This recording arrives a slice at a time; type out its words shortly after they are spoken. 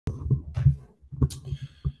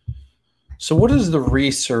So what does the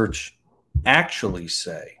research actually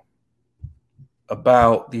say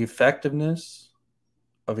about the effectiveness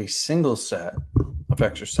of a single set of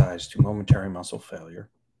exercise to momentary muscle failure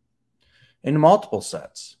and multiple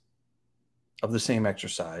sets of the same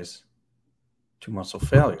exercise to muscle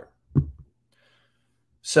failure?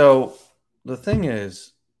 So the thing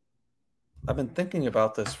is, I've been thinking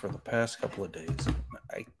about this for the past couple of days.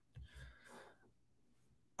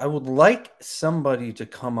 I would like somebody to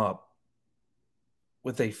come up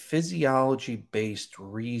with a physiology-based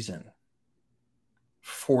reason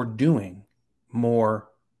for doing more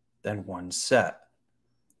than one set.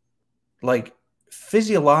 Like,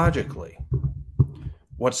 physiologically,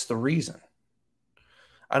 what's the reason?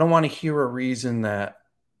 I don't want to hear a reason that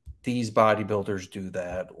these bodybuilders do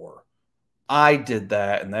that or I did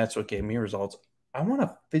that and that's what gave me results. I want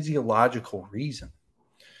a physiological reason,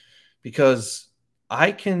 because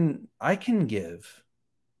I can give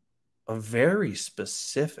a very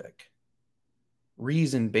specific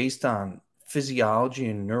reason based on physiology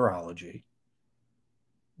and neurology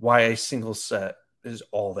why a single set is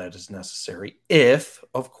all that is necessary, if,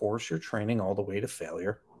 of course, you're training all the way to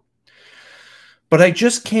failure. But I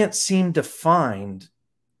just can't seem to find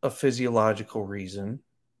a physiological reason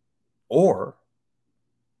or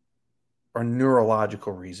a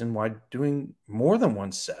neurological reason why doing more than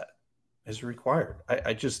one set is required.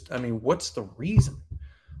 I mean, what's the reason?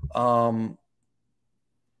 So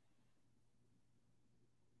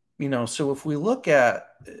if we look at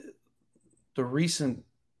the recent,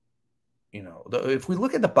 if we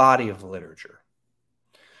look at the body of literature,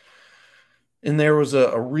 and there was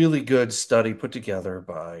a really good study put together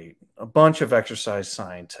by a bunch of exercise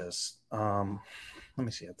scientists. Let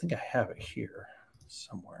me see. I think I have it here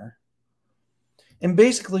somewhere. And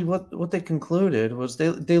basically what they concluded was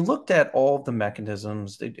they looked at all of the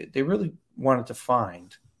mechanisms. They really wanted to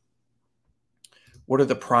find what are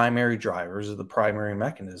the primary drivers or the primary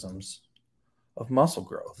mechanisms of muscle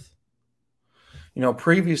growth.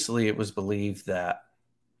 Previously it was believed that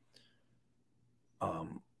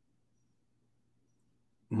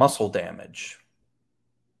muscle damage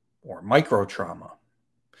or micro trauma.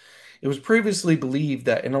 It was previously believed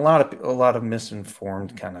that, and a lot of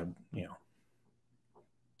misinformed kind of,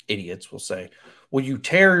 idiots will say, well, you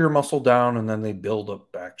tear your muscle down and then they build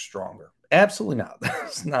up back stronger. Absolutely not.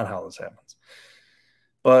 That's not how this happens.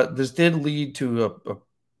 But this did lead to a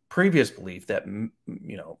previous belief that,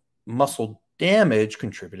 muscle damage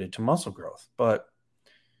contributed to muscle growth. But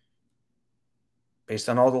based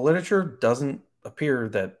on all the literature, doesn't appear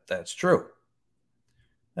that that's true.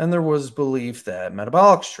 And there was belief that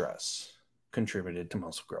metabolic stress contributed to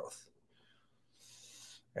muscle growth.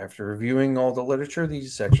 After reviewing all the literature,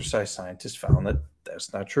 these exercise scientists found that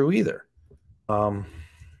that's not true either. Let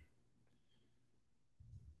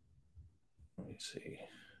me see.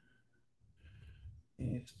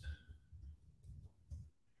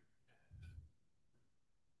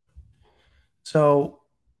 So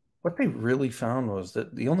what they really found was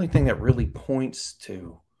that the only thing that really points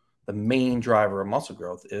to the main driver of muscle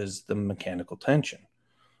growth is the mechanical tension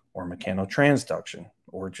or mechanotransduction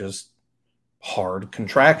or just hard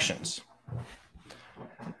contractions.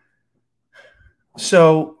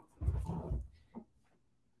 So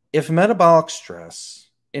if metabolic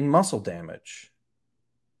stress and muscle damage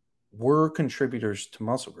were contributors to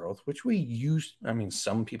muscle growth, which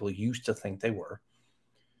some people used to think they were,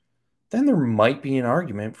 then there might be an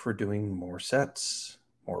argument for doing more sets,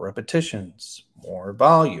 more repetitions, more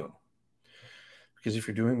volume. Because if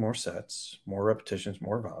you're doing more sets, more repetitions,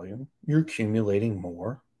 more volume, you're accumulating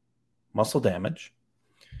more muscle damage.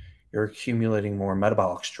 You're accumulating more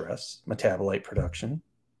metabolic stress, metabolite production.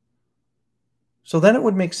 So then it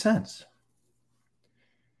would make sense.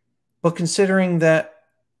 But considering that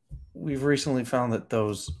we've recently found that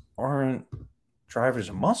those aren't drivers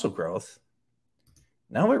of muscle growth,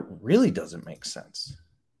 now it really doesn't make sense.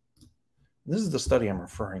 This is the study I'm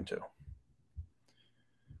referring to.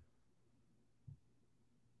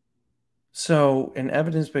 So, an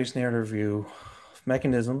evidence-based narrative review of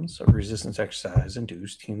mechanisms of resistance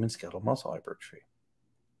exercise-induced human skeletal muscle hypertrophy.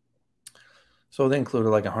 So they included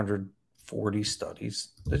like 140 studies.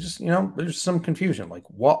 There's just, there's some confusion. Like,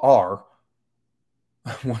 what's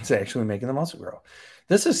actually making the muscle grow?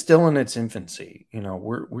 This is still in its infancy.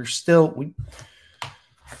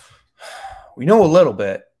 We know a little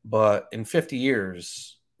bit, but in 50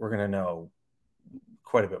 years, we're going to know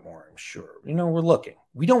quite a bit more, I'm sure. We're looking.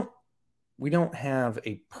 We don't have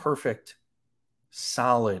a perfect,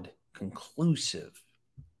 solid, conclusive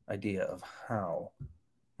idea of how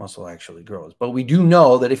muscle actually grows. But we do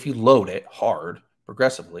know that if you load it hard,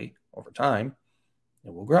 progressively, over time,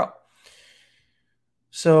 it will grow.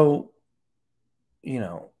 So,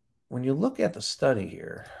 when you look at the study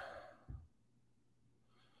here,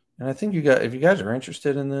 and I think if you guys are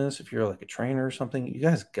interested in this, if you're like a trainer or something, you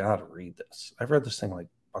guys got to read this. I've read this thing like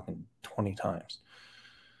fucking 20 times.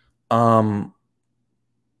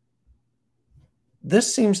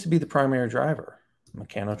 This seems to be the primary driver,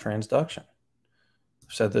 mechanotransduction.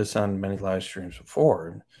 I've said this on many live streams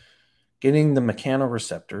before. Getting the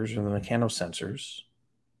mechanoreceptors or the mechanosensors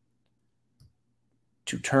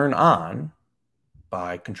to turn on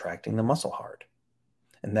by contracting the muscle hard.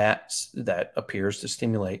 And that appears to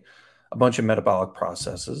stimulate a bunch of metabolic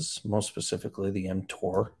processes, most specifically the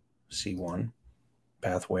mTOR C1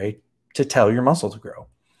 pathway, to tell your muscle to grow.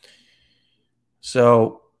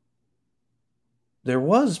 So there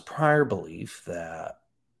was prior belief that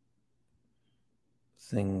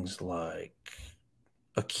things like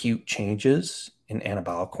acute changes in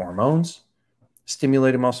anabolic hormones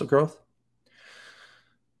stimulated muscle growth,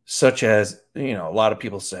 such as, a lot of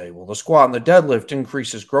people say, well, the squat and the deadlift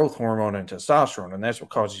increases growth hormone and testosterone, and that's what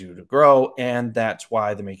causes you to grow, and that's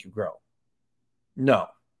why they make you grow. No,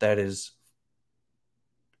 that is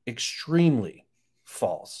extremely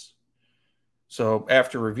false. So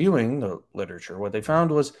after reviewing the literature, what they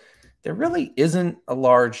found was there really isn't a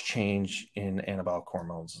large change in anabolic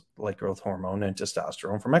hormones like growth hormone and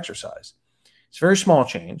testosterone from exercise. It's a very small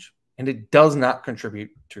change, and it does not contribute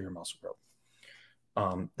to your muscle growth.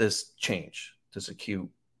 This acute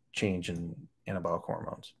change in anabolic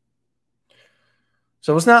hormones.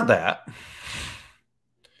 So it's not that.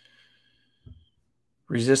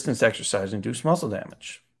 Resistance exercise induced muscle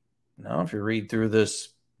damage. Now, if you read through this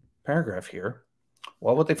paragraph here,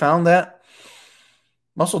 well, what they found that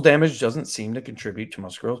muscle damage doesn't seem to contribute to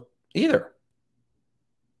muscle growth either,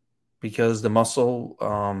 because the muscle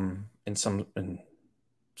in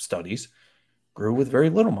studies grew with very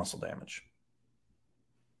little muscle damage.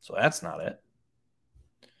 So that's not it.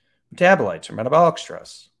 Metabolites or metabolic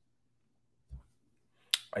stress.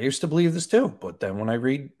 I used to believe this too, but then when I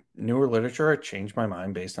read newer literature, I changed my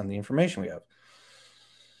mind based on the information we have.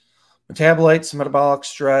 Metabolites, metabolic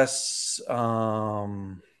stress,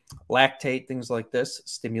 lactate, things like this,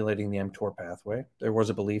 stimulating the mTOR pathway. There was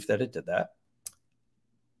a belief that it did that.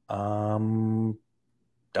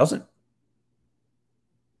 Doesn't.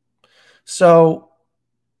 So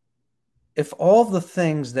if all the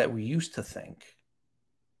things that we used to think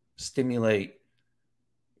stimulate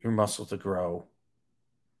your muscle to grow,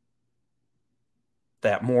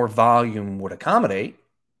 that more volume would accommodate,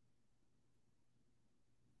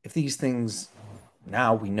 if these things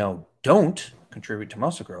now we know don't contribute to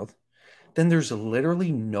muscle growth, then there's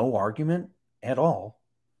literally no argument at all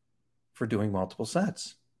for doing multiple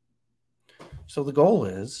sets. So the goal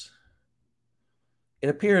is, it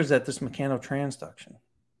appears that this mechanotransduction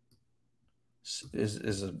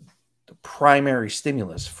is the primary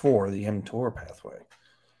stimulus for the mTOR pathway.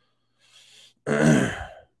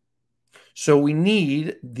 So we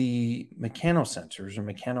need the mechanosensors or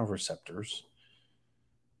mechanoreceptors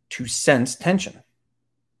to sense tension.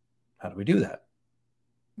 How do we do that?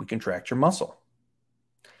 We contract your muscle.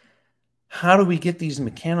 How do we get these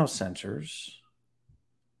mechanosensors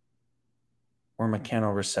or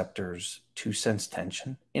mechanoreceptors to sense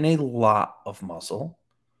tension in a lot of muscle,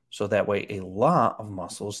 so that way a lot of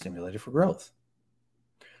muscle is stimulated for growth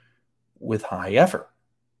with high effort?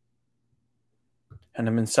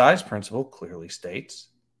 Henneman's size principle clearly states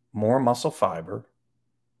more muscle fiber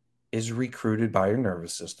is recruited by your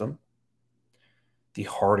nervous system the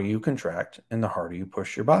harder you contract and the harder you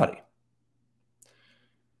push your body.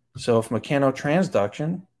 So if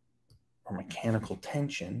mechanotransduction, or mechanical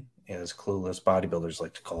tension, as clueless bodybuilders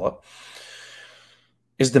like to call it,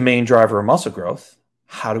 is the main driver of muscle growth,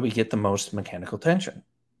 how do we get the most mechanical tension?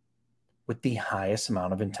 With the highest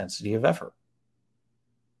amount of intensity of effort.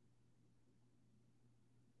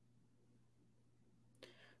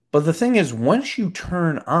 But the thing is, once you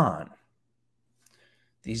turn on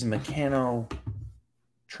these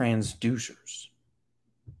mechanotransducers,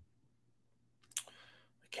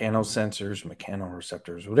 mechanosensors,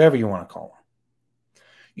 mechanoreceptors, whatever you want to call them,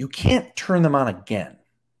 you can't turn them on again.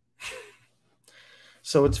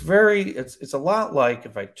 So it's a lot like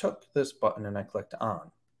if I took this button and I clicked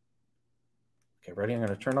on. Okay, ready? I'm going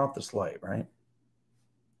to turn off this light, right?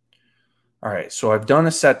 All right, so I've done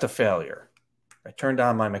a set to failure. I turned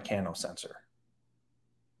on my mechanosensor.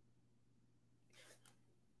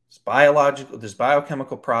 This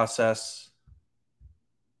biochemical process,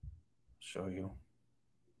 show you.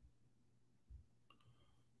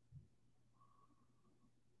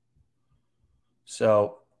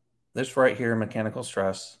 So this right here, mechanical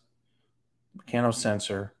stress,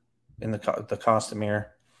 mechanosensor in the costamere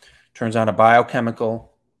turns on a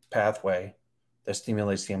biochemical pathway that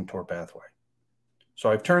stimulates the mTOR pathway. So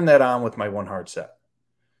I've turned that on with my one hard set.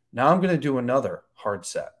 Now I'm going to do another hard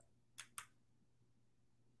set.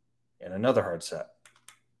 And another hard set.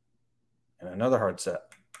 And another hard set.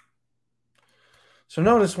 So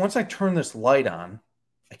notice once I turn this light on,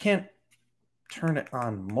 I can't turn it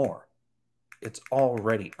on more. It's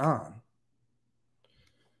already on.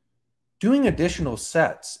 Doing additional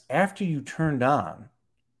sets after you turned on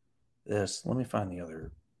this, let me find the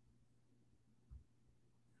other.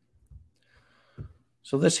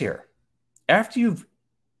 So this here, after you've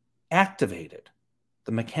activated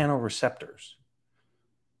the mechanoreceptors,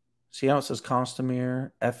 see how it says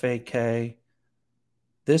costamere, FAK?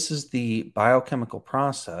 This is the biochemical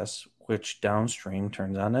process which downstream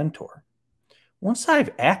turns on mTOR. Once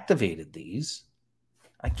I've activated these,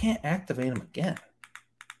 I can't activate them again.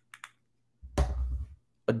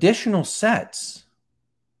 Additional sets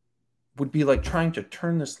would be like trying to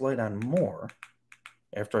turn this light on more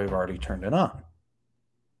after I've already turned it on,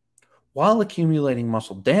 while accumulating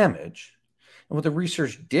muscle damage. And what the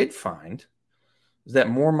research did find is that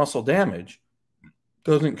more muscle damage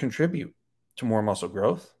doesn't contribute to more muscle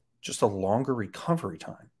growth, just a longer recovery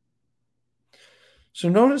time. So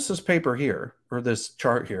notice this paper here, or this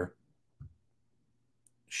chart here,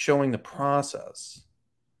 showing the process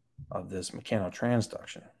of this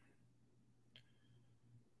mechanotransduction. It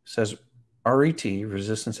says RET,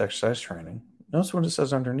 resistance exercise training. Notice what it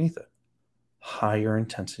says underneath it. Higher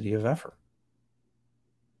intensity of effort.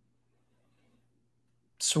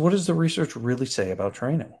 So what does the research really say about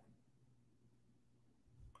training?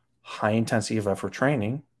 High intensity of effort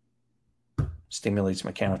training stimulates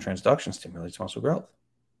mechanotransduction, stimulates muscle growth.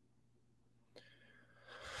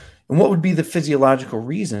 And what would be the physiological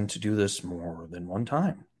reason to do this more than one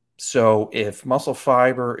time? So if muscle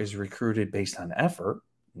fiber is recruited based on effort,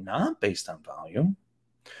 not based on volume,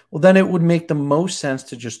 well, then it would make the most sense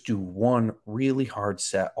to just do one really hard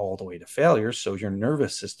set all the way to failure, so your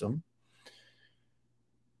nervous system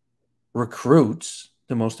recruits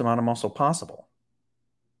the most amount of muscle possible.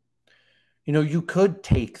 You know, you could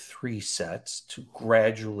take 3 sets to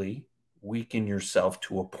gradually weaken yourself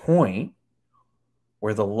to a point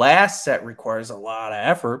where the last set requires a lot of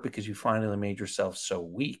effort because you finally made yourself so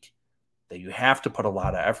weak that you have to put a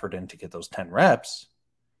lot of effort in to get those 10 reps.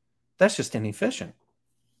 That's just inefficient.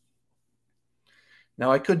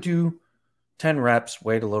 Now, I could do 10 reps,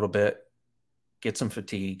 wait a little bit, get some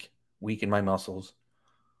fatigue, weaken my muscles,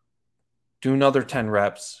 do another 10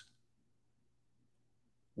 reps,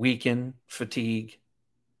 weaken, fatigue,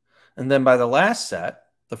 and then by the last set,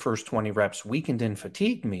 the first 20 reps weakened and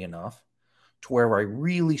fatigued me enough to where I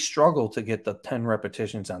really struggle to get the 10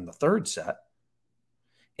 repetitions on the third set.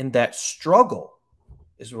 And that struggle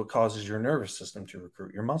is what causes your nervous system to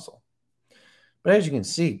recruit your muscle. But as you can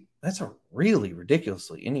see, that's a really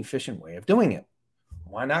ridiculously inefficient way of doing it.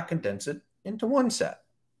 Why not condense it into one set?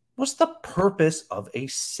 What's the purpose of a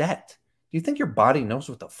set? Do you think your body knows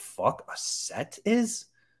what the fuck a set is?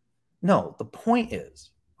 No, the point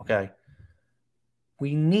is, okay,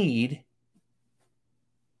 we need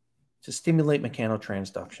to stimulate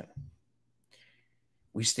mechanotransduction.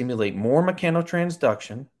 We stimulate more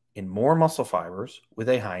mechanotransduction in more muscle fibers with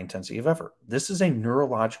a high intensity of effort. This is a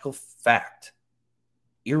neurological fact,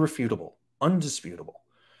 irrefutable, undisputable.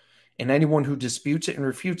 And anyone who disputes it and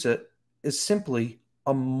refutes it is simply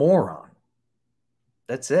a moron.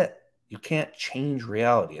 That's it. You can't change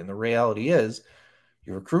reality. And the reality is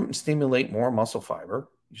you recruit and stimulate more muscle fiber.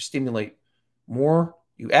 You stimulate more,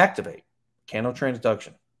 you activate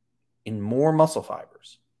mechanotransduction in more muscle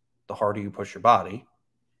fibers the harder you push your body,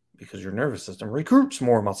 because your nervous system recruits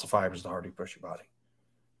more muscle fibers the harder you push your body.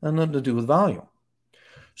 And nothing to do with volume.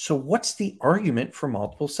 So what's the argument for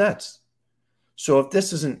multiple sets? So if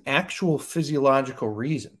this is an actual physiological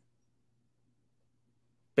reason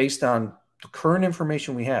based on the current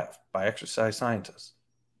information we have by exercise scientists,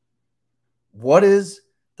 what is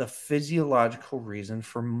the physiological reason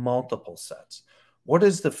for multiple sets? What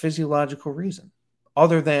is the physiological reason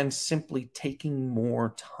other than simply taking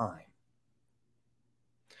more time?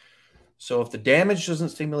 So if the damage doesn't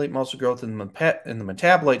stimulate muscle growth and the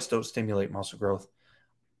metabolites don't stimulate muscle growth,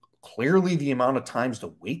 clearly the amount of times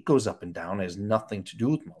the weight goes up and down has nothing to do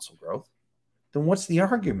with muscle growth. Then what's the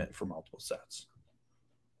argument for multiple sets?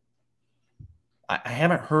 I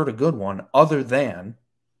haven't heard a good one other than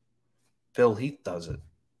Phil Heath does it,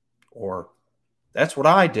 or that's what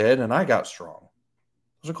I did and I got strong.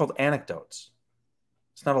 Those are called anecdotes.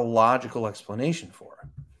 It's not a logical explanation for it.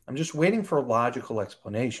 I'm just waiting for a logical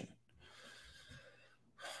explanation.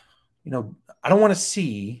 I don't want to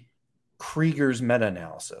see Krieger's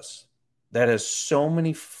meta-analysis that has so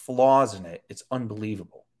many flaws in it. It's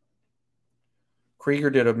unbelievable. Krieger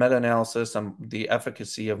did a meta-analysis on the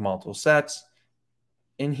efficacy of multiple sets,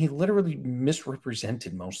 and he literally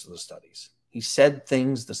misrepresented most of the studies. He said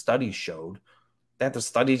things the studies showed that the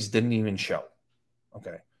studies didn't even show.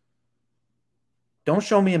 Okay. Don't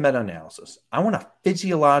show me a meta-analysis. I want a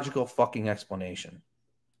physiological fucking explanation.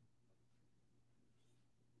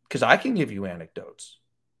 Because I can give you anecdotes.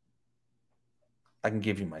 I can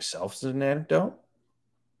give you myself as an anecdote.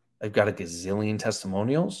 I've got a gazillion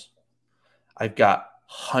testimonials. I've got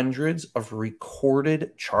hundreds of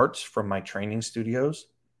recorded charts from my training studios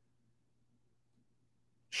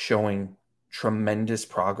showing tremendous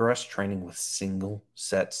progress training with single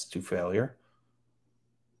sets to failure.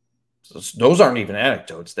 So those aren't even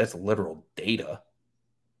anecdotes. That's literal data.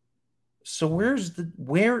 So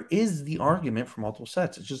where is the argument for multiple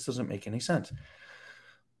sets? It just doesn't make any sense.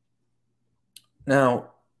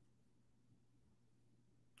 Now,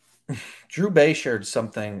 Drew Bay shared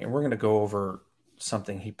something, and we're going to go over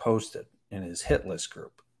something he posted in his hit list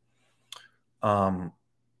group. But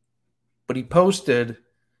he posted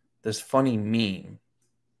this funny meme.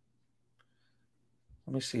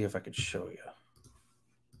 Let me see if I could show you.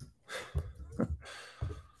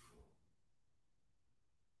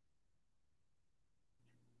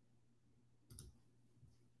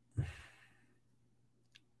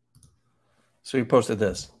 So he posted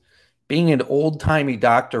this. Being an old-timey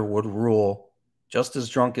doctor would rule just as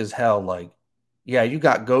drunk as hell, like, yeah, you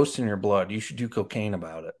got ghosts in your blood. You should do cocaine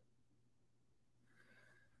about it.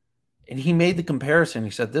 And he made the comparison.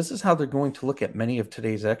 He said, this is how they're going to look at many of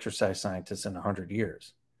today's exercise scientists in 100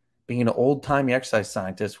 years. Being an old-timey exercise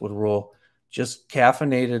scientist would rule just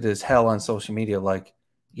caffeinated as hell on social media, like,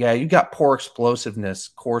 yeah, you got poor explosiveness,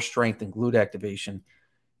 core strength, and glute activation.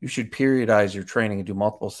 You should periodize your training and do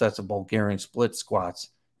multiple sets of Bulgarian split squats,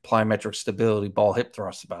 plyometric stability, ball hip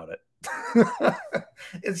thrusts about it.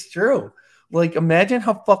 It's true. Like, imagine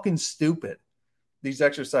how fucking stupid these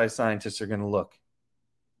exercise scientists are going to look.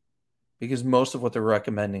 Because most of what they're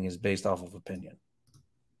recommending is based off of opinion.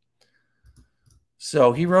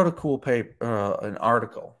 So he wrote a cool paper, an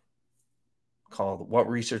article called What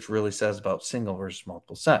Research Really Says About Single versus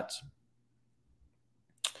Multiple Sets.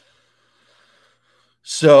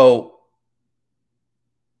 So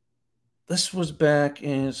this was back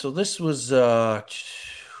in, so this was from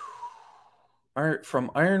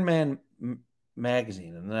Iron Man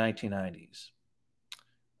magazine in the 1990s,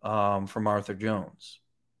 from Arthur Jones.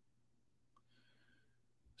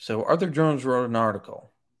 So Arthur Jones wrote an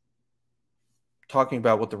article talking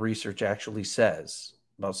about what the research actually says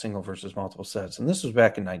about single versus multiple sets. And this was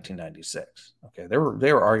back in 1996. Okay, they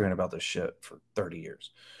were arguing about this shit for 30 years.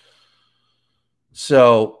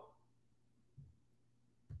 So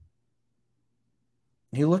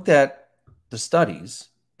he looked at the studies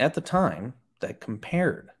at the time that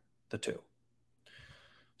compared the two.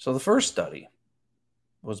 So the first study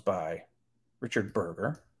was by Richard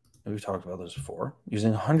Berger. We've talked about this before,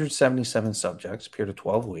 using 177 subjects, period of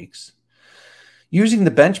 12 weeks, using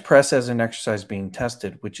the bench press as an exercise being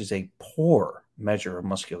tested, which is a poor measure of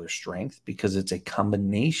muscular strength because it's a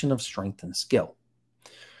combination of strength and skill.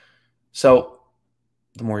 So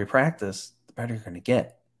the more you practice, the better you're going to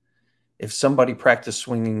get. If somebody practiced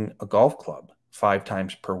swinging a golf club 5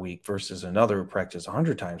 times per week versus another who practiced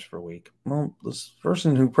 100 times per week, well, this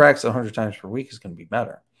person who practiced 100 times per week is going to be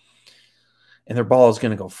better. And their ball is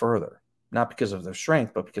going to go further, not because of their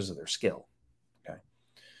strength, but because of their skill. Okay.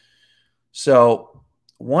 So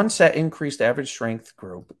 1 set increased average strength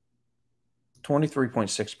group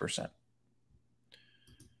 23.6%.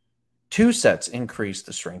 2 sets increased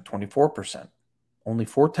the strength 24%. Only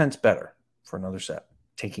 0.4 better for another set,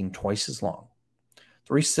 taking twice as long.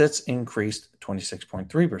 3 sets increased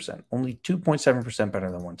 26.3%. Only 2.7%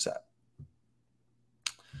 better than 1 set.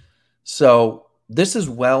 So this is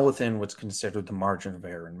well within what's considered the margin of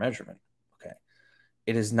error in measurement. Okay.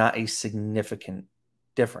 It is not a significant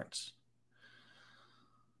difference.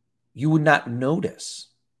 You would not notice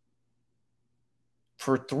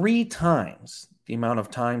for 3 times the amount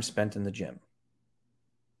of time spent in the gym.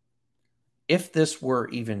 If this were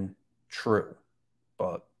even true,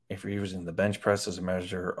 but if you're using the bench press as a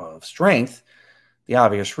measure of strength, the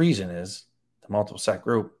obvious reason is the multiple set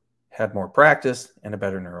group had more practice and a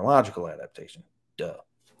better neurological adaptation. Duh.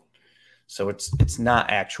 So it's not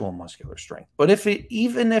actual muscular strength. But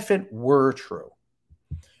even if it were true,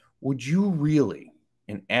 would you really,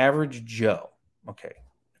 an average Joe, okay,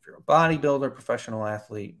 if you're a bodybuilder, professional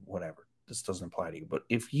athlete, whatever, this doesn't apply to you, but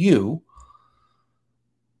if you,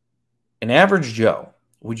 an average Joe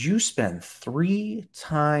would you spend three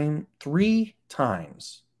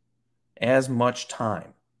times as much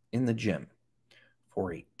time in the gym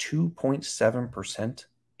for a 2.7%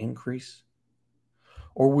 increase?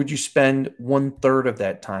 Or would you spend 1/3 of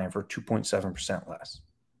that time for 2.7% less?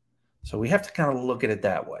 So we have to kind of look at it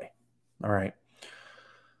that way. All right.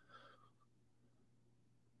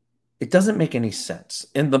 It doesn't make any sense.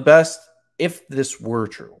 And the best, if this were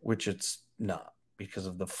true, which it's not because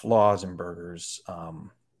of the flaws in Berger's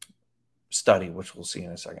study, which we'll see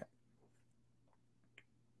in a second.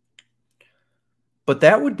 But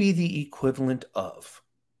that would be the equivalent of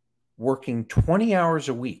working 20 hours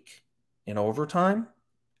a week in overtime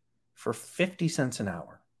for 50 cents an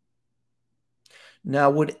hour. Now,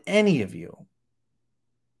 would any of you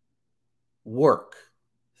work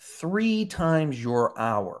 3 times your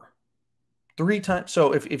hour? 3 times.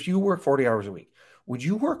 So if you work 40 hours a week, would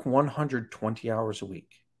you work 120 hours a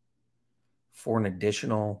week for an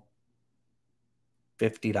additional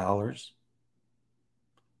 $50?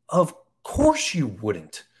 Of course you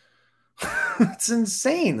wouldn't. It's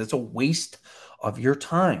insane. It's a waste of your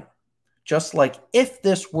time. Just like if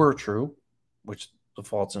this were true, which the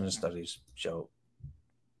faults in the studies show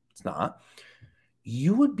it's not,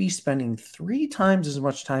 you would be spending 3 times as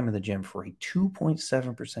much time in the gym for a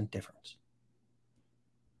 2.7% difference.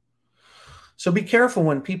 So be careful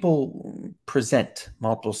when people present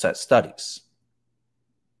multiple set studies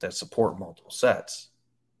that support multiple sets.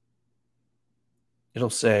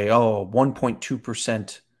 It'll say, oh,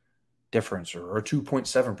 1.2% difference or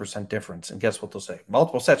 2.7% difference. And guess what they'll say?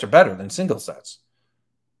 Multiple sets are better than single sets.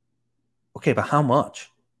 Okay, but how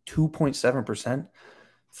much? 2.7%?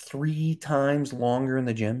 3 times longer in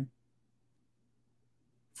the gym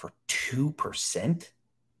for 2%?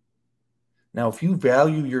 Now, if you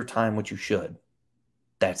value your time, which you should,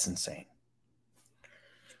 that's insane.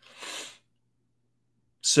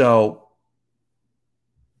 So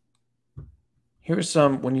here's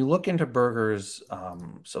some, when you look into Berger's,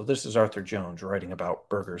 so this is Arthur Jones writing about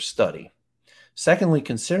Berger's study. Secondly,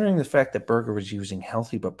 considering the fact that Berger was using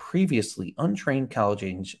healthy but previously untrained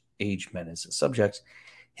college-age men as subjects,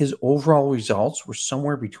 his overall results were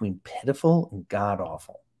somewhere between pitiful and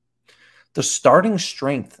god-awful. The starting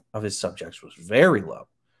strength of his subjects was very low,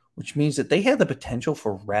 which means that they had the potential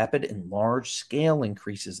for rapid and large-scale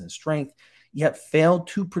increases in strength, yet failed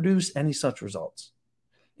to produce any such results.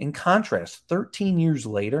 In contrast, 13 years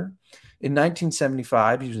later, in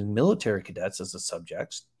 1975, using military cadets as the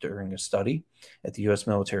subjects during a study at the U.S.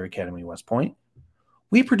 Military Academy, West Point,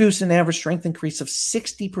 we produced an average strength increase of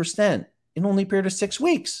 60% in only a period of 6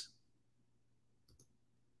 weeks.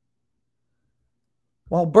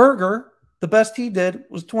 While Berger, the best he did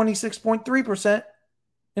was 26.3%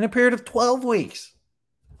 in a period of 12 weeks.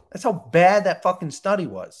 That's how bad that fucking study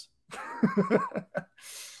was.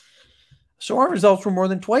 So our results were more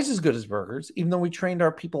than twice as good as Berger's, even though we trained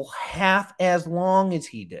our people half as long as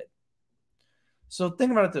he did. So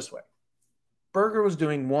think about it this way. Berger was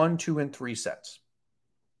doing 1, 2, and 3 sets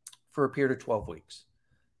for a period of 12 weeks.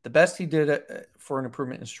 The best he did for an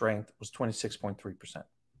improvement in strength was 26.3%.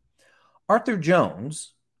 Arthur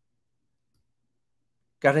Jones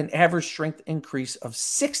got an average strength increase of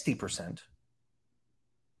 60%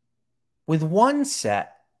 with 1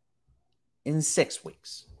 set in 6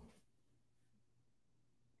 weeks.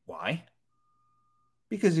 Why?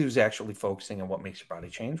 Because he was actually focusing on what makes your body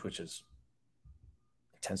change, which is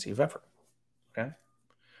intensity of effort. Okay.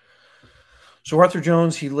 So Arthur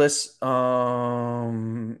Jones, he lists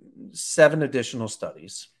 7 additional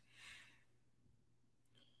studies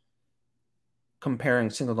comparing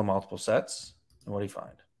single to multiple sets. And what do you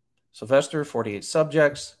find? Sylvester, 48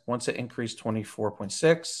 subjects, 1 set increased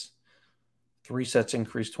 24.6, 3 sets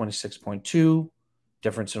increased 26.2,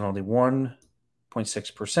 difference in only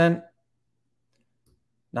 1.6%.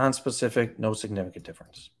 Non-specific, no significant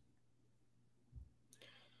difference.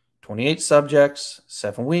 28 subjects,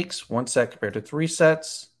 7 weeks, 1 set compared to 3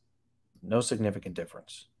 sets, no significant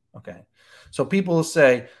difference. Okay. So people will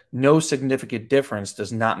say no significant difference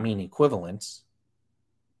does not mean equivalence.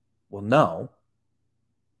 Well, no.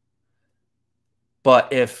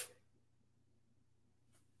 But if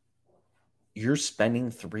you're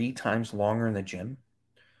spending 3 times longer in the gym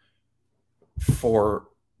for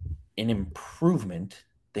an improvement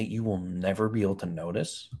that you will never be able to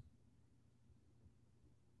notice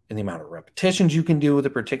in the amount of repetitions you can do with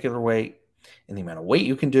a particular weight, in the amount of weight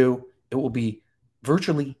you can do, it will be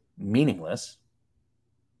virtually meaningless.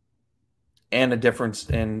 And a difference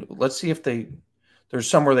in, let's see if there's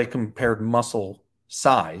somewhere they compared muscle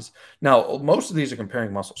size. Now, most of these are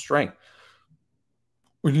comparing muscle strength.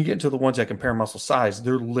 When you get to the ones that compare muscle size,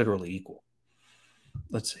 they're literally equal.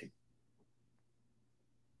 Let's see.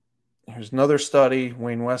 Here's another study.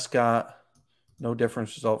 Wayne Westcott. No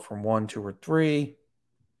difference result from 1, 2, or 3.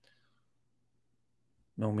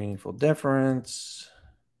 No meaningful difference.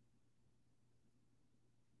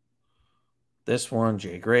 This one,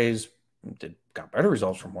 Jay Graves, got better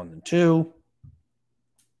results from 1 than 2.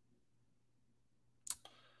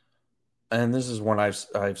 And this is one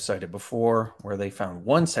I've cited before, where they found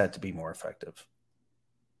 1 set to be more effective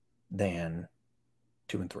than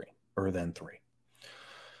 2 and 3, or than 3.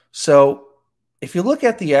 So if you look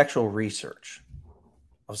at the actual research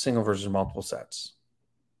of single versus multiple sets,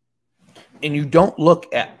 and you don't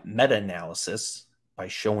look at meta-analysis by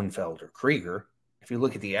Schoenfeld or Krieger, if you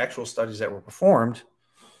look at the actual studies that were performed,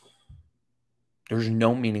 there's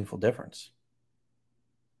no meaningful difference.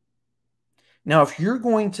 Now, if you're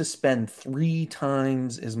going to spend 3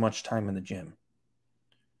 times as much time in the gym,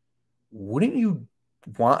 wouldn't you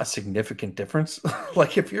want a significant difference?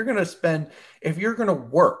 Like if you're going to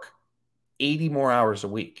work 80 more hours a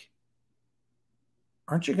week,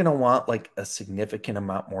 aren't you going to want like a significant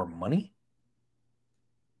amount more money?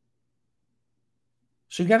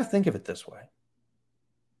 So you got to think of it this way.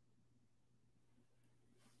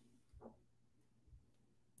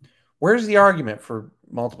 Where's the argument for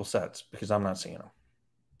multiple sets? Because I'm not seeing them.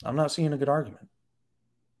 I'm not seeing a good argument.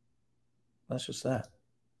 That's just that.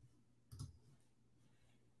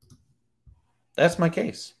 That's my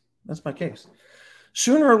case. That's my case.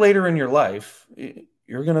 Sooner or later in your life,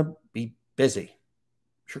 you're going to be busy.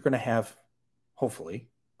 You're going to have, hopefully,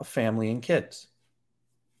 a family and kids,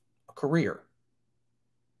 a career,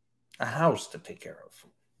 a house to take care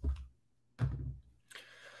of.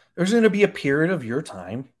 There's going to be a period of your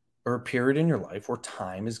time or a period in your life where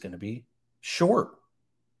time is going to be short.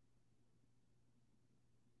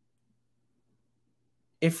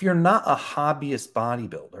 If you're not a hobbyist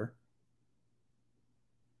bodybuilder,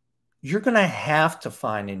 you're going to have to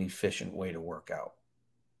find an efficient way to work out,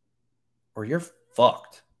 or you're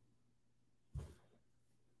fucked.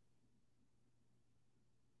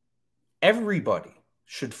 Everybody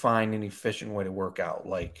should find an efficient way to work out,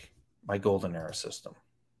 like my Golden Era system.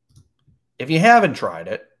 If you haven't tried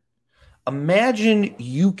it, imagine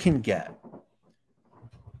you can get,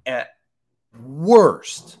 at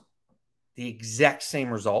worst, the exact same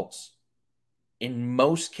results, in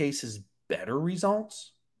most cases better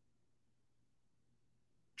results,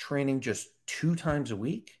 training just 2 times a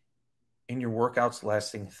week and your workouts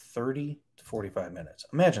lasting 30 to 45 minutes.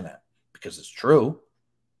 Imagine that, because it's true.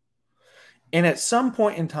 And at some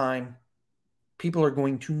point in time, people are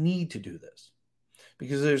going to need to do this,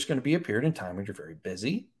 because there's going to be a period in time when you're very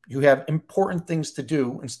busy. You have important things to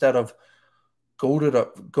do instead of go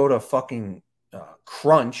to fucking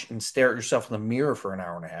Crunch and stare at yourself in the mirror for an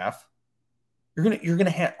hour and a half. You're gonna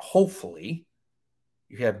have, hopefully,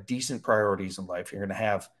 you have decent priorities in life. You're gonna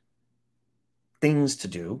have things to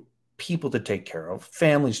do, people to take care of,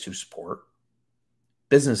 families to support,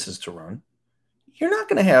 businesses to run. You're not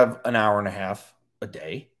going to have an hour and a half a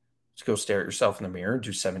day to go stare at yourself in the mirror and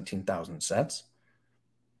do 17,000 sets.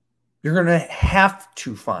 You're going to have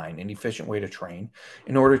to find an efficient way to train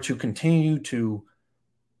in order to continue to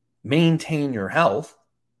maintain your health.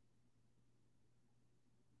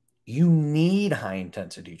 You need high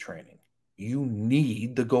intensity training. You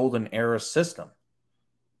need the Golden Era system.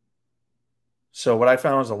 So what I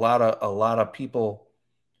found is a lot of people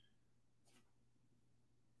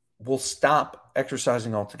will stop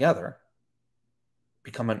exercising altogether,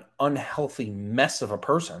 become an unhealthy mess of a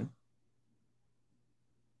person,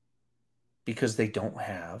 because they don't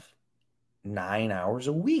have 9 hours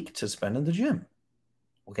a week to spend in the gym.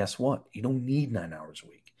 Well, guess what? You don't need 9 hours a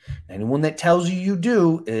week. Anyone that tells you you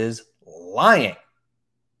do is lying.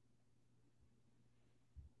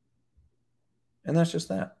 And that's just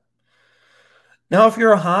that. Now, if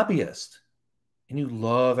you're a hobbyist and you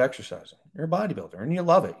love exercising, you're a bodybuilder and you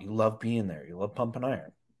love it, you love being there, you love pumping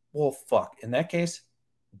iron, well, fuck. In that case,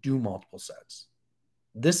 do multiple sets.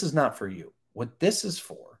 This is not for you. What this is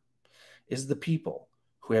for is the people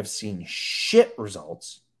who have seen shit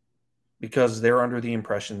results because they're under the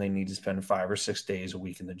impression they need to spend 5 or 6 days a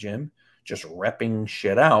week in the gym just repping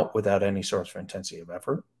shit out without any sort of intensity of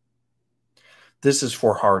effort. This is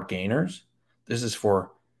for hard gainers. This is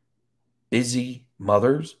for busy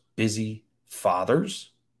mothers, busy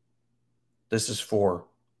fathers. This is for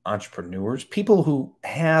entrepreneurs, people who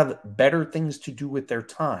have better things to do with their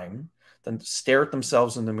time than to stare at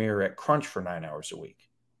themselves in the mirror at Crunch for 9 hours a week.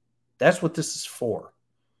 That's what this is for.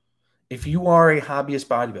 If you are a hobbyist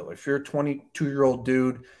bodybuilder, if you're a 22-year-old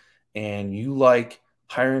dude and you like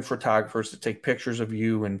hiring photographers to take pictures of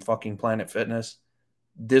you and fucking Planet Fitness,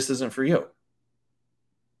 this isn't for you.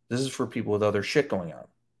 This is for people with other shit going on.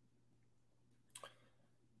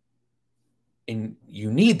 And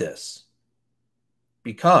you need this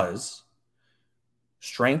because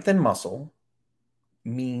strength and muscle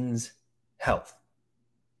means health,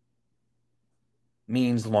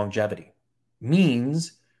 means longevity,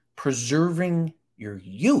 means preserving your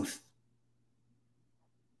youth.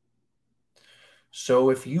 So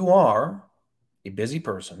if you are a busy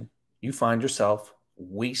person, you find yourself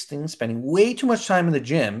spending way too much time in the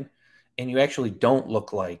gym, and you actually don't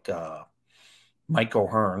look like Mike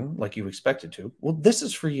O'Hearn like you expected to, well, this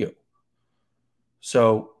is for you.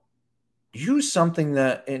 So use something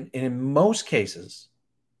that in most cases,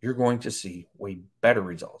 you're going to see way better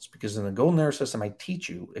results, because in the Golden Era system, I teach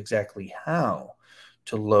you exactly how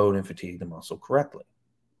to load and fatigue the muscle correctly.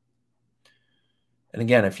 And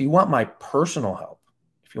again, if you want my personal help,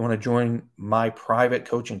 if you want to join my private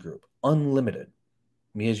coaching group, Unlimited,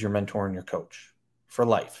 me as your mentor and your coach for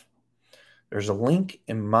life, there's a link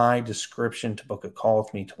in my description to book a call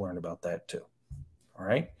with me to learn about that too. All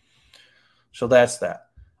right. So that's that.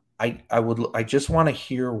 I just want to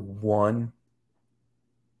hear one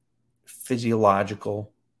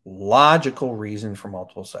physiological, logical reason for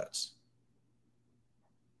multiple sets,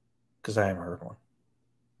 because I haven't heard one.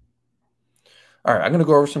 All right, I'm going to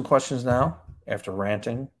go over some questions now after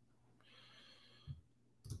ranting.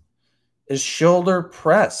 Is shoulder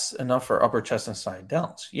press enough for upper chest and side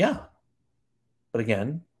delts? Yeah. But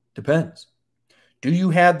again, depends. Do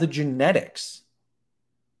you have the genetics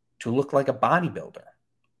to look like a bodybuilder?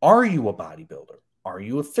 Are you a bodybuilder? Are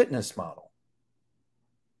you a fitness model?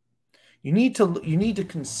 You need to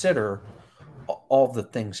consider all the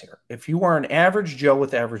things here. If you are an average Joe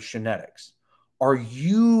with average genetics, are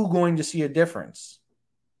you going to see a difference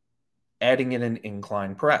adding in an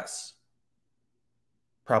incline press?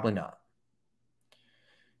 Probably not.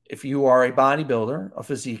 If you are a bodybuilder, a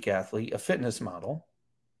physique athlete, a fitness model,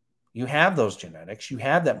 you have those genetics, you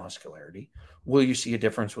have that muscularity. Will you see a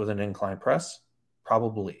difference with an incline press?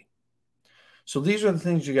 Probably. So these are the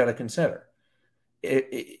things you got to consider.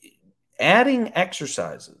 Adding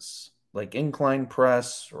exercises like incline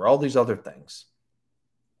press or all these other things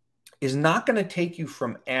is not going to take you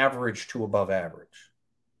from average to above average.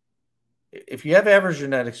 If you have average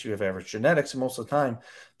genetics, you have average genetics. And most of the time,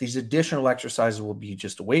 these additional exercises will be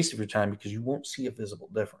just a waste of your time because you won't see a visible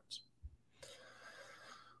difference.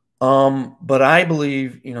 But I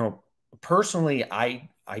believe, personally, I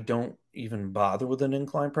don't even bother with an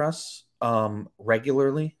incline press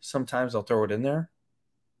regularly. Sometimes I'll throw it in there,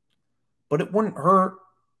 but it wouldn't hurt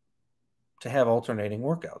to have alternating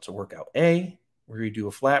workouts. A workout A, where you do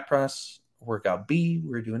a flat press, workout B,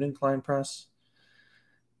 where you do an incline press.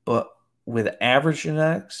 But with average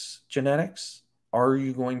genetics, are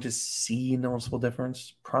you going to see a noticeable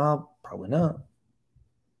difference? Probably not.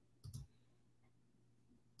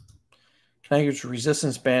 Can I use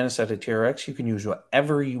resistance band instead of TRX? You can use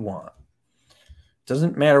whatever you want.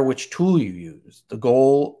 Doesn't matter which tool you use. The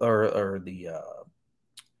goal or the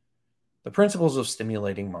principles of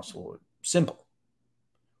stimulating muscle are simple.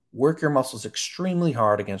 Work your muscles extremely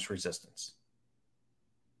hard against resistance.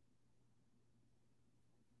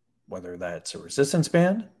 Whether that's a resistance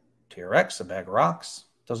band, TRX, a bag of rocks,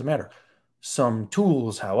 doesn't matter. Some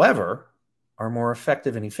tools, however, are more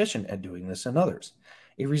effective and efficient at doing this than others.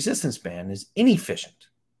 A resistance band is inefficient,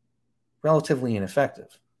 relatively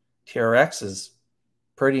ineffective. TRX is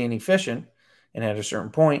pretty inefficient, and at a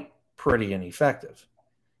certain point, pretty ineffective.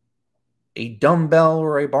 A dumbbell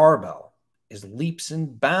or a barbell is leaps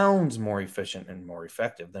and bounds more efficient and more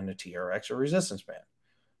effective than a TRX or resistance band.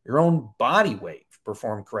 Your own body weight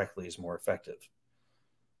performed correctly is more effective.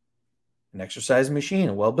 An exercise machine,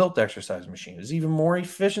 a well-built exercise machine, is even more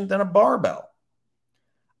efficient than a barbell.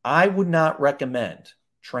 I would not recommend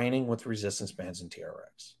training with resistance bands and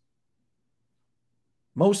TRX.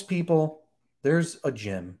 Most people, there's a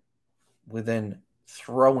gym within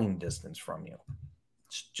throwing distance from you.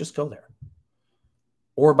 Just go there.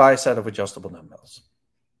 Or buy a set of adjustable dumbbells.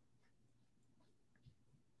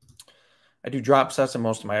 I do drop sets in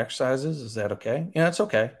most of my exercises. Is that okay? Yeah, it's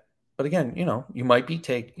okay. But again, you might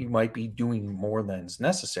be doing more than is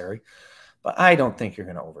necessary, but I don't think you're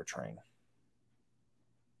going to overtrain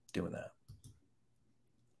doing that.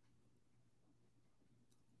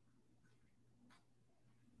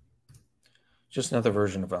 Just another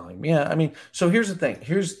version of volume. Yeah, I mean, so here's the thing.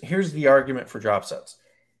 Here's the argument for drop sets.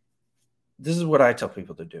 This is what I tell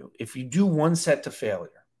people to do. If you do one set to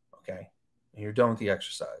failure, okay, and you're done with the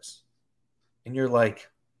exercise, and you're like,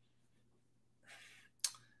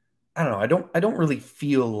 I don't know, I don't really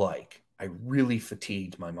feel like I really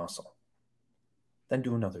fatigued my muscle, then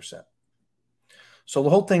do another set. So the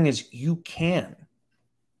whole thing is you can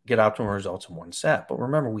get optimal results in one set. But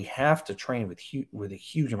remember, we have to train with a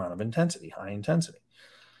huge amount of intensity, high intensity.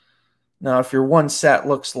 Now, if your one set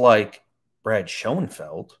looks like Brad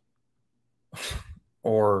Schoenfeld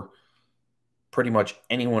or pretty much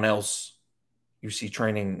anyone else you see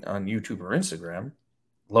training on YouTube or Instagram,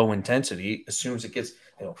 low intensity, as soon as it gets,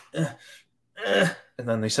 and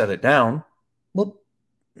then they set it down, well,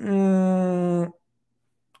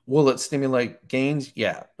 will it stimulate gains?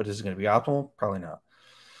 Yeah, but is it going to be optimal? Probably not.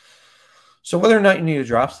 So whether or not you need a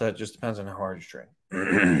drop set just depends on how hard you train.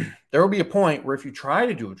 There will be a point where if you try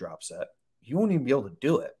to do a drop set, you won't even be able to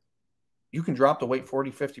do it. You can drop the weight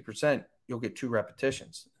 40, 50%. You'll get 2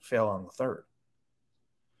 repetitions, fail on the third.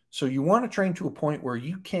 So you want to train to a point where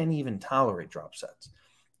you can't even tolerate drop sets.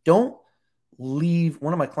 Don't leave.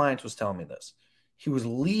 One of my clients was telling me this. He was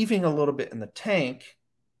leaving a little bit in the tank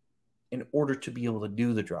in order to be able to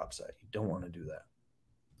do the drop set. You don't want to do that.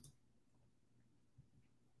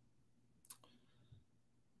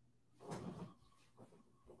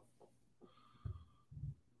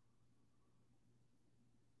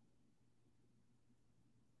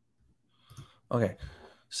 Okay.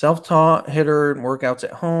 Self-taught hitter and workouts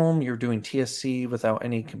at home. You're doing TSC without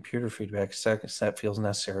any computer feedback. Second set feels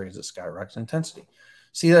necessary as it skyrockets intensity.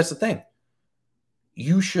 See, that's the thing.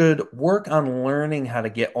 You should work on learning how to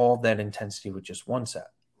get all that intensity with just one set.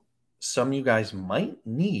 Some of you guys might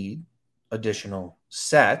need additional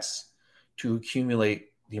sets to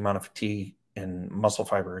accumulate the amount of fatigue and muscle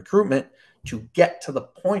fiber recruitment to get to the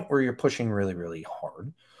point where you're pushing really, really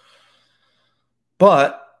hard.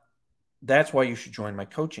 But that's why you should join my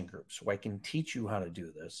coaching group, so I can teach you how to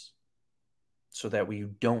do this so that way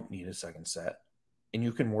you don't need a second set and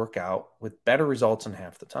you can work out with better results in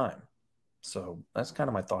half the time. So that's kind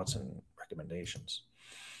of my thoughts and recommendations.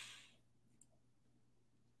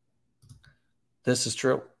 This is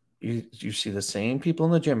true. You see the same people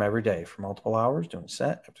in the gym every day for multiple hours doing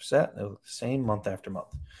set after set. They look the same month after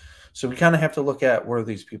month. So we kind of have to look at what are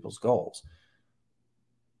these people's goals.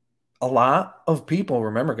 A lot of people,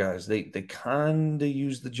 remember, guys, they kind of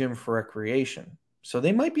use the gym for recreation. So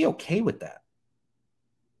they might be okay with that.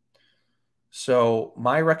 So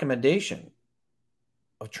my recommendation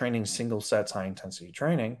of training single sets, high intensity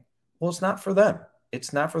training, well, it's not for them.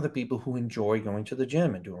 It's not for the people who enjoy going to the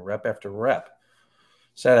gym and doing rep after rep,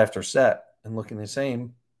 set after set, and looking the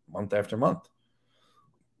same month after month.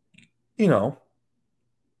 You know,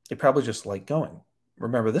 they probably just like going.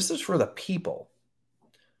 Remember, this is for the people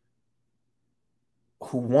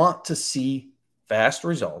who want to see fast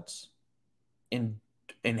results and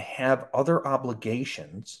have other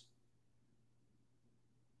obligations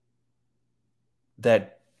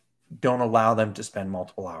that don't allow them to spend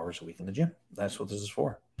multiple hours a week in the gym. That's what this is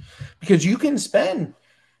for. Because you can spend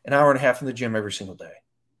an hour and a half in the gym every single day.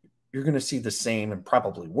 You're going to see the same and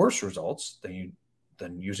probably worse results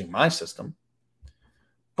than using my system.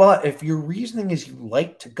 But if your reasoning is you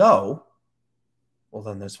like to go, well,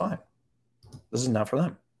 then that's fine. This is not for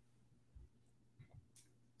them.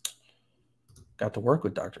 Got to work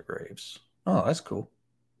with Dr. Graves. Oh, that's cool.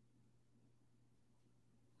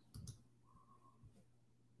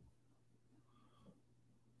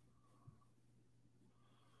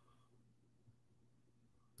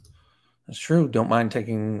 That's true. Don't mind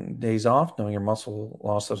taking days off, knowing your muscle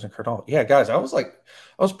loss doesn't occur at all. Yeah, guys, I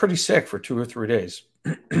was pretty sick for 2 or 3 days.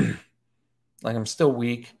 Like I'm still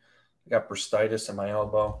weak. I got bursitis in my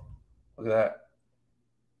elbow. Look at that.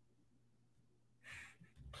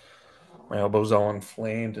 My elbow's all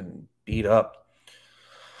inflamed and beat up.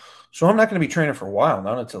 So I'm not going to be training for a while,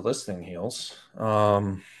 not until this thing heals.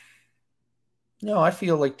 I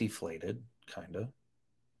feel like deflated, kind of.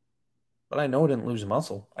 But I know I didn't lose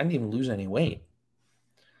muscle. I didn't even lose any weight.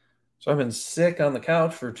 So I've been sick on the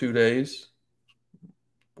couch for 2 days.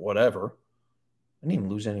 Whatever. I didn't even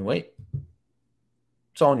lose any weight.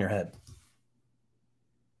 It's all in your head.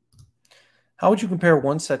 How would you compare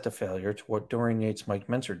one set to failure to what Dorian Yates, Mike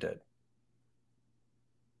Mentzer did?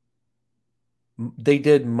 They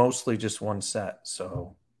did mostly just one set.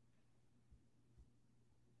 So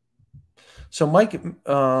Mike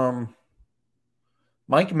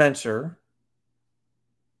Mentzer,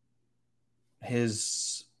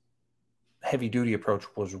 his heavy duty approach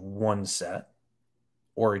was one set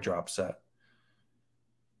or a drop set.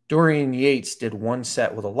 Dorian Yates did one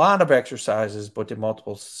set with a lot of exercises, but did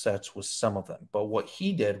multiple sets with some of them. But what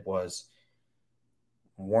he did was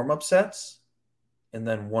warm-up sets and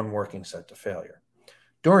then one working set to failure.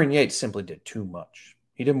 Dorian Yates simply did too much.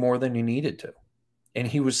 He did more than he needed to. And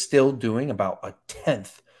he was still doing about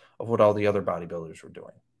 1/10 of what all the other bodybuilders were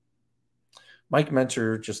doing. Mike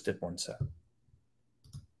Mentzer just did one set.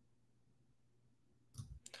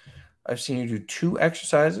 I've seen you do 2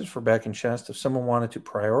 exercises for back and chest. If someone wanted to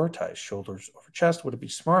prioritize shoulders over chest, would it be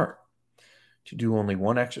smart to do only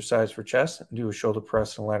 1 exercise for chest and do a shoulder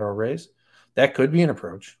press and a lateral raise? That could be an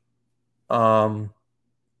approach.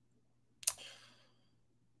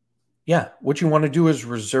 Yeah, what you want to do is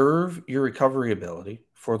reserve your recovery ability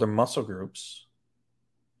for the muscle groups.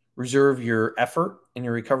 Reserve your effort and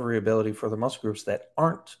your recovery ability for the muscle groups that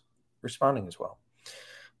aren't responding as well.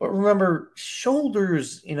 But remember,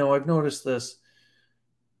 shoulders, I've noticed this.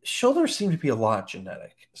 Shoulders seem to be a lot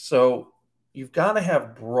genetic. So you've got to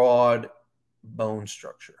have broad bone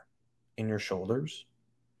structure in your shoulders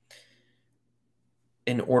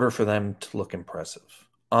in order for them to look impressive.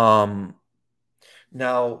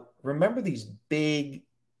 Now, remember these big,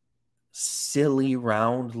 silly,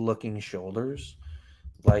 round-looking shoulders?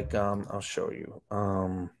 Like, I'll show you.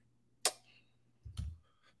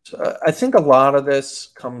 So I think a lot of this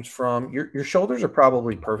comes from your shoulders are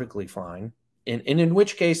probably perfectly fine. And in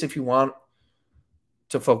which case, if you want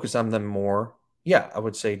to focus on them more, yeah, I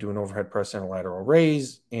would say do an overhead press and a lateral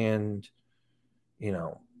raise and,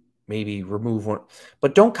 maybe remove one.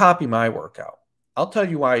 But don't copy my workout. I'll tell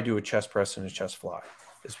you why I do a chest press and a chest fly.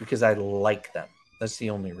 It's because I like them. That's the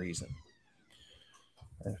only reason.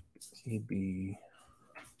 FTB.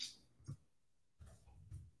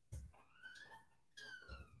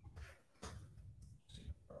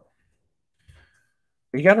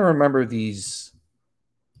 You got to remember these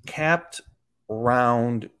capped,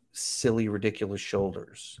 round, silly, ridiculous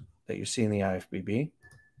shoulders that you see in the IFBB.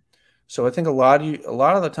 So I think a lot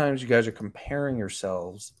of the times you guys are comparing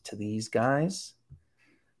yourselves to these guys,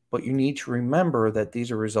 but you need to remember that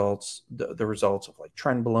these are the results of like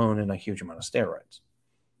trenbolone and a huge amount of steroids.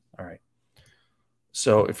 All right.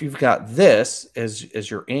 So if you've got this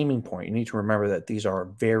as your aiming point, you need to remember that these are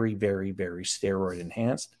very, very, very steroid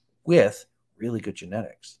enhanced with really good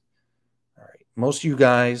genetics. All right. Most of you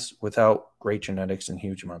guys without great genetics and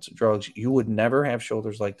huge amounts of drugs, you would never have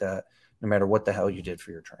shoulders like that, no matter what the hell you did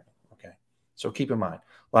for your training. Okay. So keep in mind,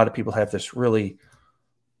 a lot of people have this really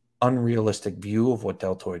unrealistic view of what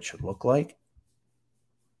deltoid should look like.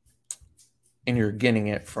 And you're getting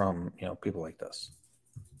it from, people like this.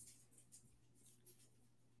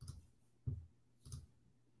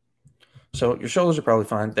 So your shoulders are probably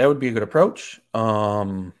fine. That would be a good approach.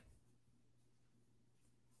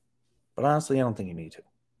 But honestly, I don't think you need to.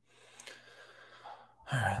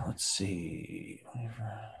 All right, let's see.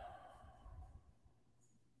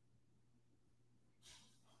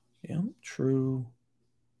 Yeah, true.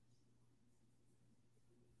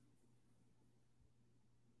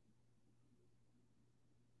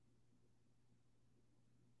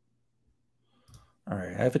 All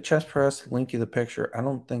right, I have a chest press. Link you the picture. I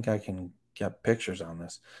don't think I can get pictures on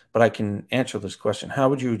this, but I can answer this question. How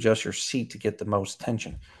would you adjust your seat to get the most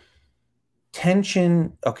tension?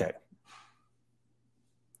 Tension, okay.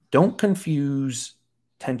 Don't confuse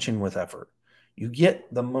tension with effort. You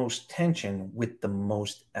get the most tension with the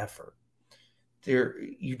most effort.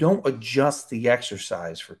 You don't adjust the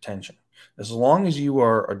exercise for tension. As long as you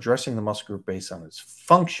are addressing the muscle group based on its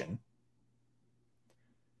function,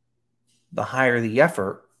 the higher the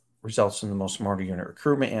effort results in the most smarter unit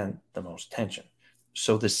recruitment and the most tension.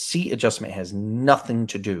 So the seat adjustment has nothing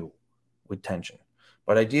to do with tension.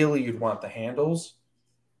 But ideally, you'd want the handles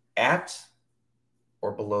at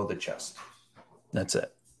or below the chest. That's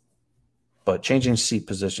it. But changing seat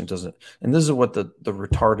position doesn't. And this is what the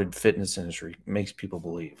retarded fitness industry makes people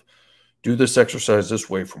believe. Do this exercise this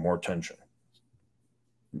way for more tension.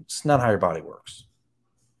 It's not how your body works.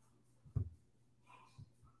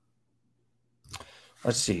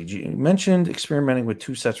 Let's see. You mentioned experimenting with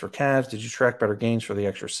 2 sets for calves. Did you track better gains for the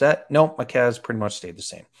extra set? Nope, my calves pretty much stayed the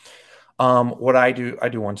same. What I do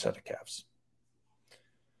 1 set of calves.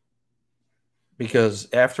 Because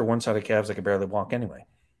after 1 set of calves, I could barely walk anyway.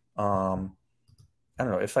 I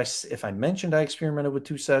don't know. If I mentioned I experimented with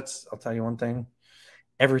 2 sets, I'll tell you one thing.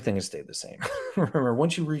 Everything has stayed the same. Remember,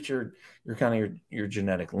 once you reach your kind of your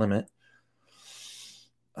genetic limit,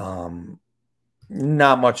 not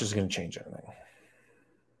much is going to change anything.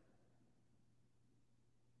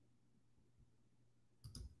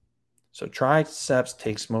 So triceps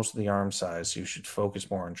takes most of the arm size, so you should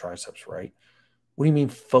focus more on triceps, right? What do you mean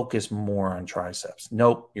focus more on triceps?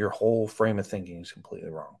 Nope, your whole frame of thinking is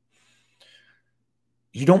completely wrong.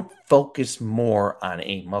 You don't focus more on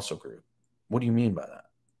a muscle group. What do you mean by that?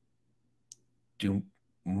 Do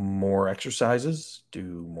more exercises, do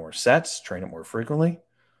more sets, train it more frequently?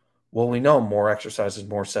 Well, we know more exercises,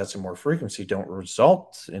 more sets, and more frequency don't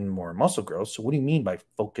result in more muscle growth. So what do you mean by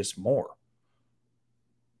focus more?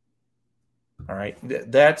 All right.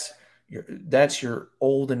 That's your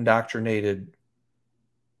old indoctrinated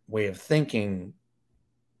way of thinking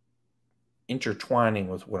intertwining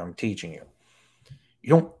with what I'm teaching you. You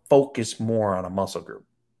don't focus more on a muscle group.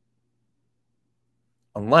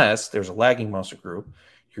 Unless there's a lagging muscle group,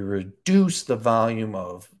 you reduce the volume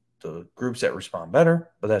of the groups that respond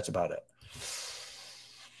better, but that's about it.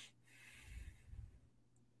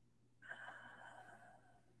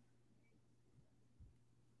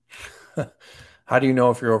 How do you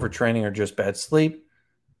know if you're overtraining or just bad sleep?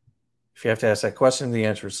 If you have to ask that question, the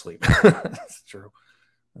answer is sleep. That's true.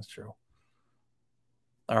 That's true.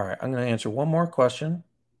 All right, I'm going to answer one more question.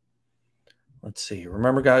 Let's see.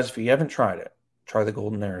 Remember, guys, if you haven't tried it, try the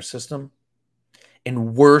Golden Era system.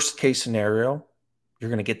 In worst case scenario, you're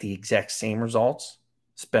going to get the exact same results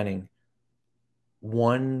spending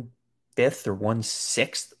 1/5 or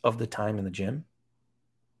 1/6 of the time in the gym.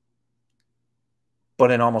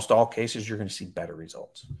 But in almost all cases, you're going to see better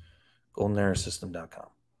results. GoldenEraSystem.com.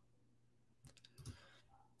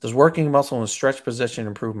 Does working muscle in a stretch position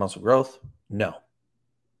improve muscle growth? No.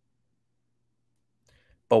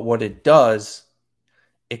 But what it does,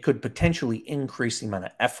 it could potentially increase the amount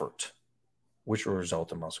of effort, which will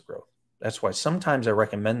result in muscle growth. That's why sometimes I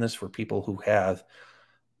recommend this for people who have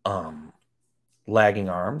lagging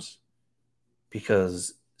arms,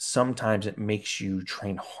 because sometimes it makes you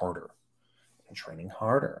train harder. And training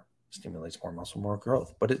harder stimulates more muscle, more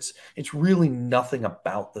growth. But it's really nothing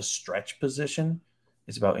about the stretch position.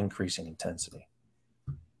 It's about increasing intensity.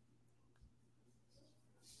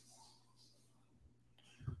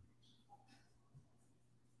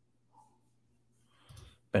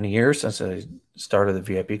 Been a year since I started the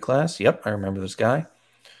VIP class. Yep, I remember this guy.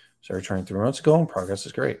 Started training 3 months ago, and progress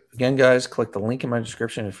is great. Again, guys, click the link in my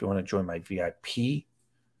description if you want to join my VIP.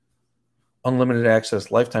 Unlimited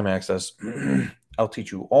access, lifetime access. I'll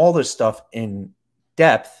teach you all this stuff in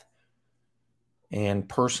depth and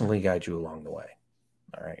personally guide you along the way.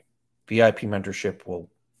 All right. VIP mentorship will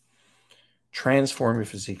transform your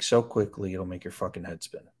physique so quickly, it'll make your fucking head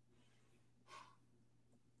spin.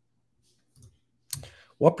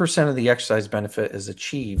 What percent of the exercise benefit is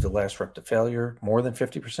achieved the last rep to failure? More than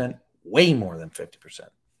 50%? Way more than 50%.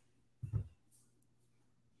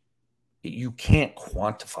 You can't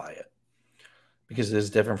quantify it because it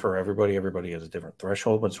is different for everybody. Everybody has a different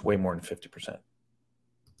threshold, but it's way more than 50%.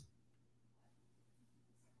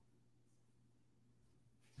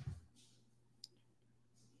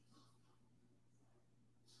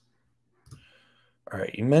 All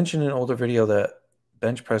right. You mentioned in an older video that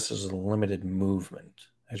bench press is a limited movement.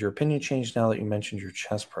 Has your opinion changed now that you mentioned your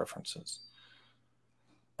chest preferences?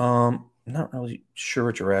 I'm not really sure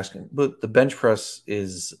what you're asking, but the bench press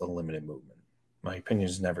is a limited movement. My opinion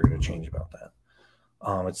is never going to change about that.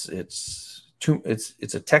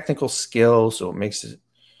 It's a technical skill, so it makes it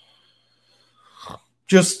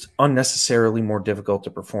just unnecessarily more difficult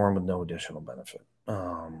to perform with no additional benefit.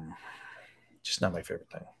 Just not my favorite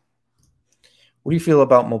thing. What do you feel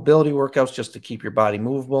about mobility workouts just to keep your body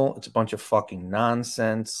movable? It's a bunch of fucking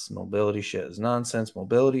nonsense. Mobility shit is nonsense.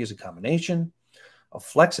 Mobility is a combination of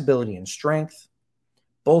flexibility and strength,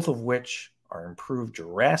 both of which are improved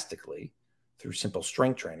drastically through simple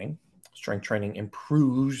strength training. Strength training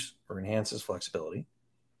improves or enhances flexibility.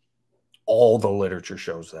 All the literature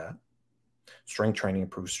shows that. Strength training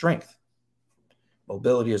improves strength.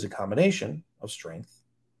 Mobility is a combination of strength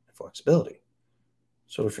and flexibility.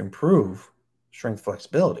 So if you improve strength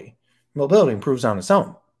flexibility, mobility improves on its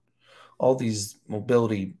own. All these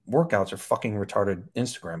mobility workouts are fucking retarded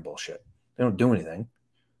Instagram bullshit. They don't do anything.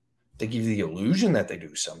 They give you the illusion that they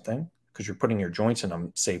do something because you're putting your joints in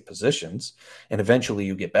unsafe positions. And eventually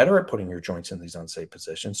you get better at putting your joints in these unsafe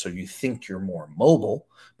positions. So you think you're more mobile,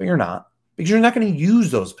 but you're not, because you're not going to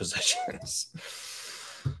use those positions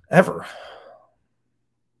ever.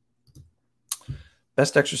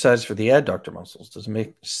 Best exercise for the adductor muscles. Does it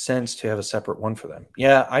make sense to have a separate one for them?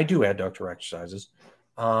 Yeah, I do adductor exercises.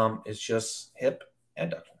 It's just hip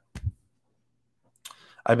adductor.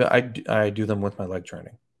 I do them with my leg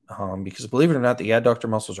training because, believe it or not, the adductor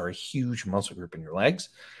muscles are a huge muscle group in your legs.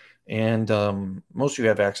 And most of you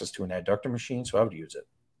have access to an adductor machine, so I would use it.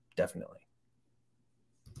 Definitely.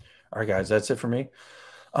 All right, guys, that's it for me.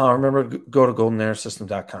 Remember, go to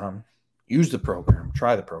goldenerasystem.com. Use the program.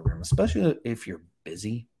 Try the program, especially if you're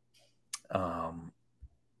busy. You're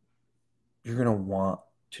going to want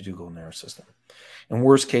to do Golden Era System. In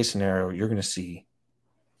worst case scenario, you're going to see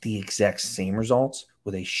the exact same results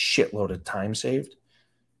with a shitload of time saved.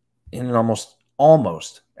 In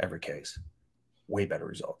almost every case, way better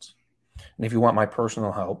results. And if you want my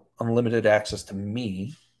personal help, unlimited access to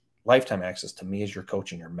me, lifetime access to me as your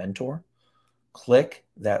coach and your mentor, click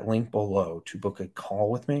that link below to book a call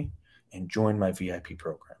with me and join my VIP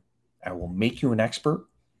program. I will make you an expert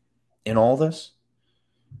in all this,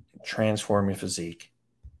 transform your physique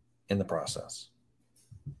in the process.